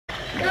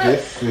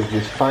This is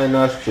the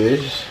final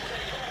stage.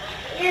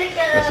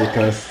 As you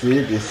can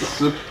see, the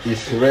soup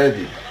is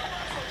ready.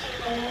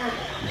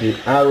 The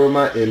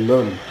aroma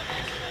alone.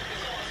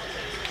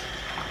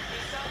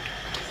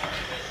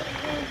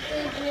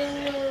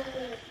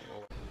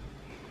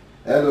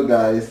 Hello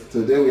guys,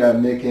 today we are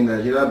making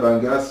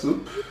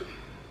Nigeriabangasoup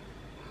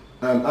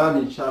and I'm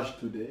in charge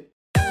today.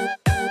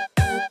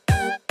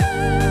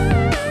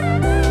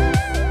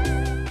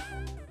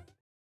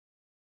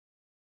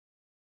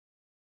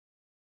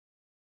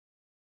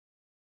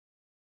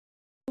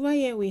 Over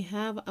here we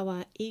have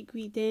our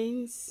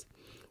ingredients.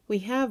 We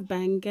have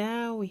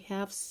banga, we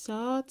have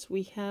salt,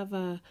 we have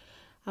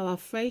our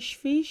fresh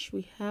fish,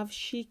 we have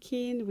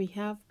chicken, we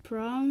have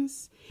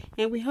prawns,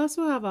 and we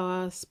also have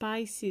our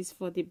spices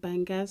for the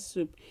banga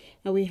soup.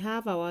 And we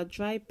have our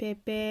dry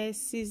pepper,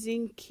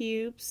 seasoned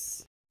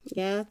cubes.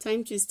 Yeah,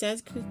 time to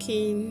start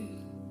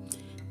cooking.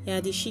 Yeah,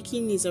 the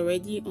chicken is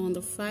already on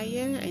the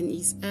fire and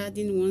is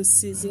adding 1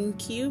 seasoned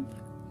cube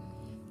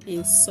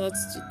and salt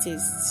to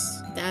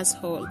taste. That's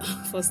all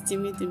for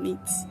steaming the meat.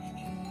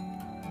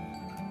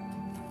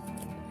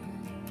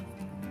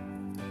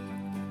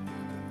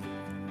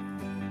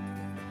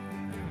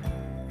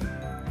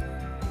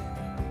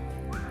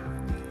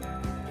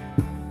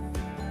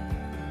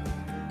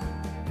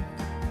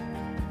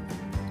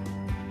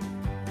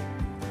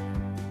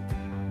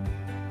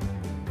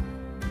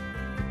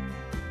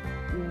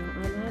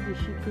 Allow the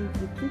chicken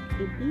to cook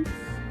a bit,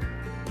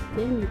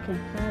 then you can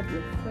add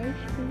your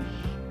fresh fish.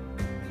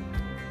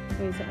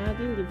 So it's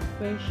adding the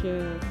fresh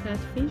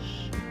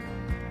catfish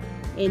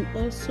and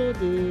also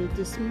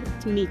the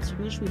smoked meat,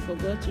 which we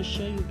forgot to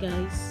show you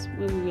guys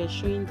when we were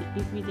showing the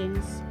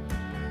ingredients,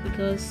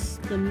 because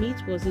the meat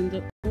was in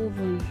the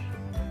oven.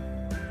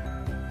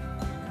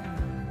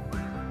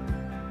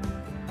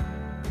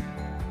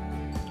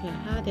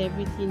 Add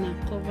everything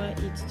and cover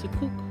it to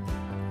cook.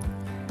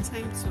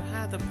 Time to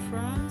add the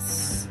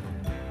prawns.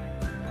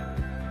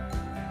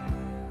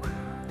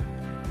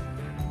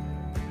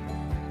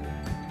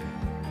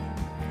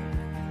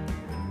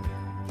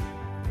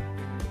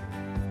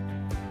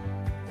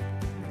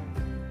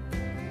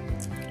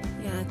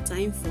 Yeah,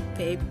 time for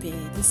pepper.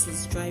 This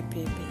is dry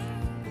pepper.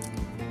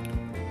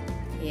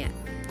 Yeah,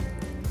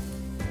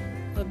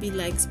 Hubby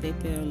likes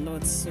pepper a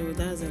lot, so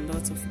that's a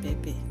lot of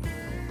pepper.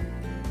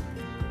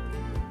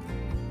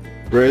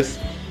 Braised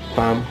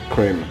palm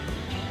cream.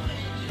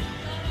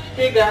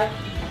 Hey guys,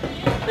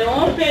 they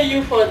won't pay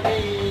you for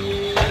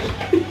the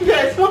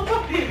there's no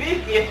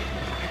video.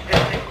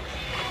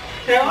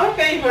 They won't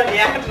pay you for the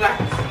advert.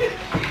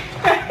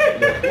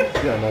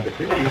 Yeah, now the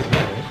picture is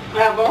nice.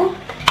 Ah bon?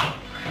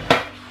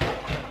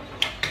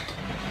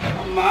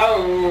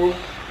 Wow.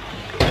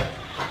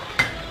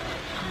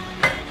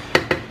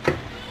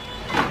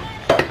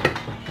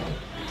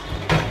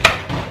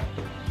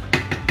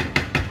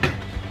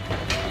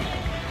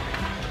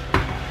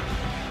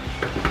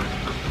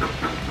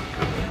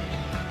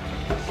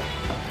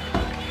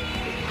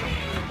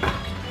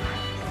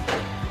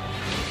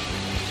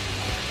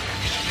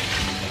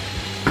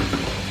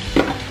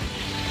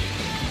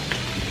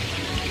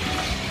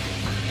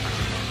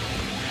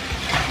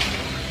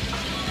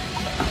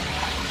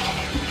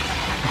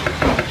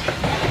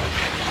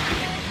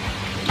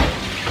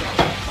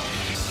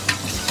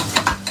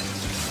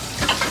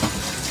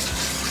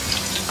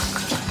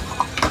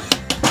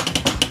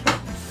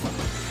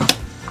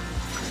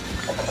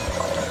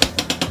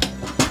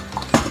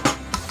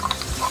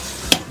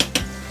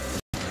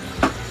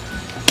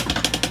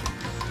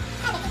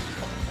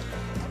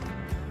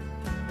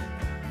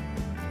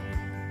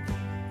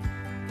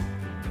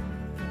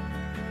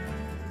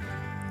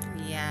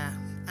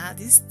 At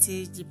this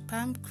stage, the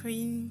palm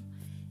cream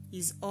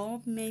is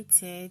all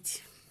melted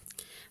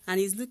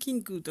and it's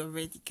looking good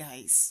already,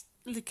 guys.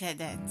 Look at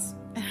that.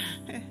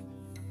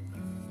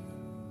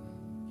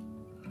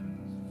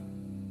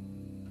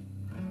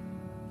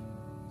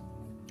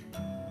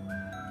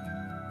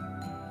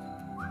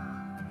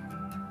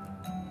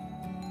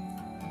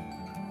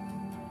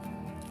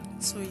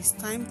 So it's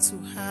time to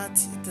add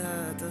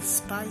the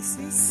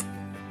spices.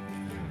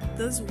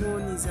 This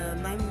one is a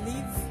lime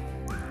leaf.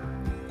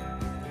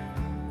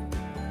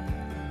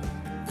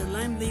 The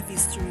lime leaf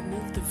is to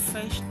remove the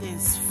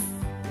freshness,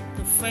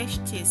 the fresh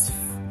taste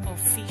of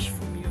fish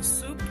from your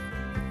soup.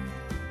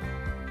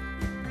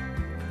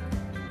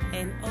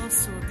 And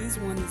also this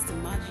one is the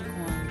magic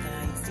one,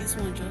 guys. This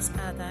one just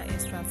add that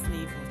extra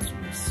flavor to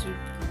your soup.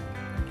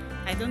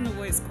 I don't know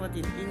what it's called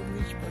in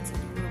English, but in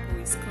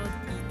Urhobo it's called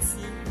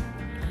E.T.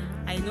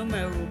 I know my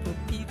Urhobo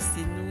peeps,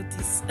 they know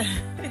this.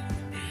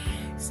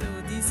 So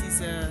this is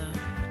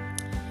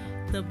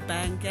the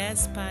banga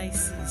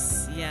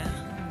spices, yeah,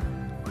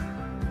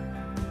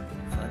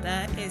 for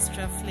that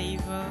extra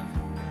flavor.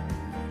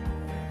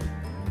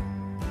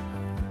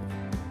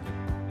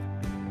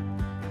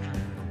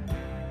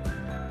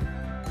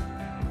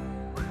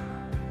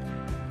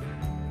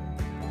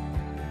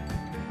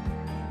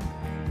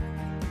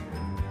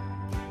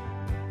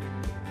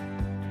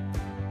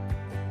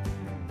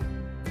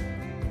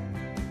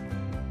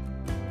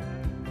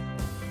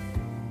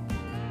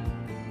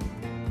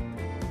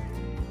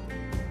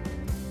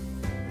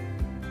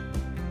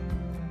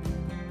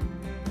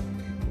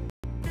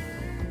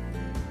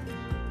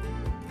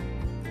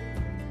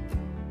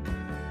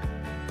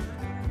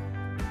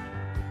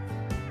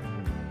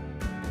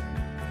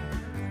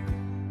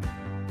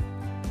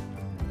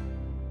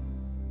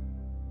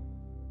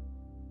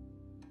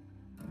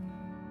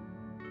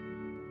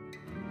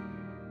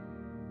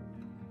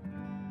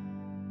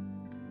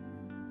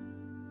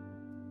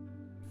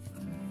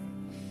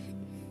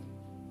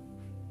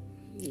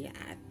 Yeah,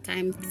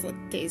 time for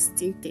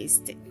tasting.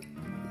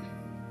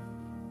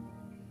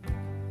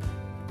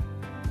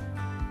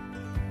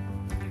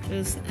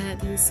 Just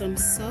adding some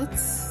salt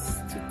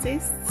to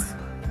taste.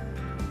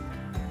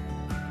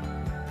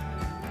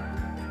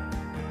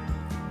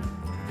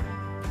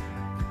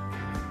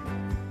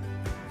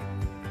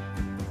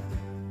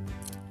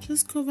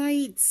 Just cover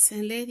it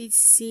and let it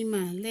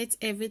simmer. Let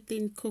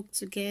everything cook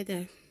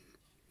together.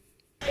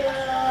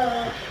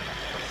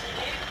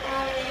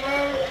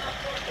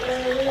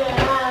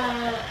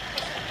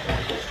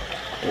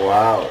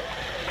 Wow,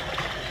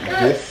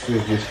 this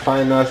is the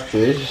final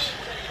stage.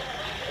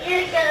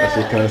 As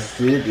you can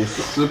see, the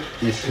soup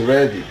is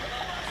ready.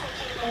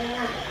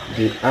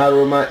 The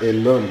aroma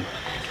alone.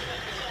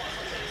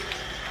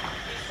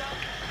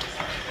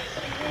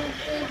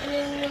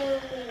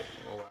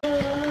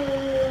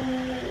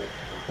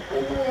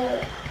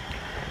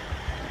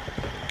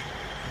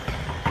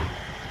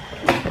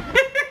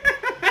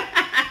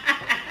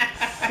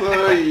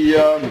 So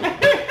yummy.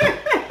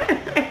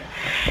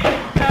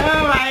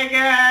 Oh my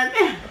God.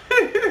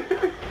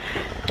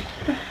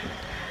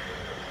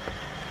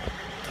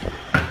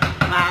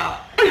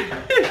 Wow.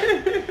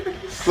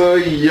 So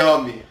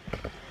yummy.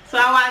 So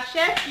our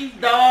chef is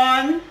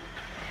done.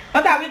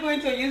 What are we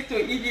going to use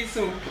to eat this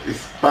soup?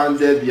 It's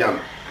pounded yam.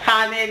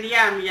 Pounded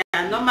yam,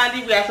 yeah.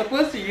 Normally we are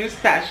supposed to use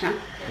starch, huh?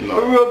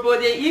 No. Urhobo,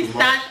 they eat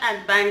starch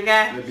and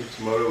banga. Maybe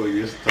tomorrow we'll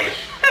use starch.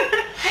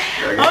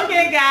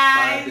 Okay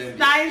guys,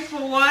 thanks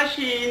for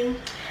watching.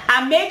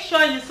 And make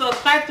sure you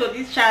subscribe to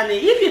this channel.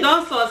 If you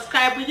don't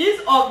subscribe, with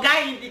this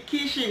guy in the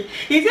kitchen,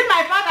 is it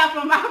my father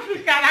from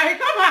Africa? I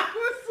come and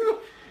cook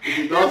soup. If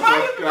you don't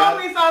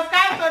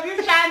subscribe to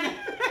this channel.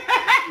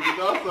 If you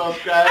don't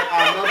subscribe,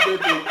 I'm not going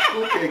to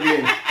cook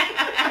again.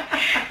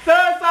 So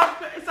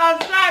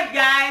subscribe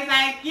guys,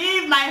 and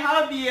give my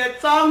hubby a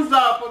thumbs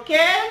up,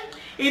 okay?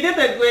 He did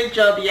a great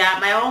job, yeah.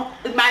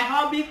 My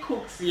hubby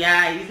cooks,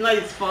 yeah. It's not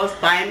his first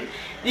time.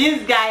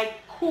 This guy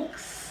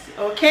cooks,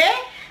 okay?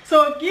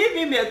 So give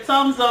him a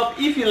thumbs up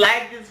if you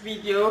like this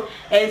video,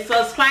 and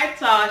subscribe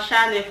to our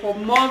channel for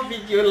more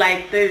video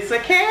like this,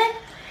 okay?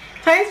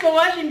 Thanks for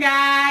watching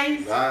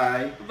guys.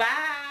 Bye.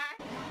 Bye.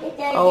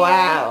 Oh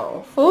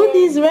wow, food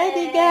is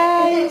ready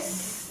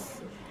guys.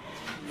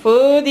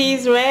 Food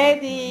is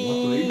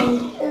ready.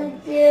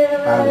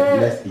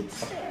 Let's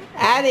eat.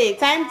 Adi,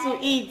 time to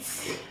eat.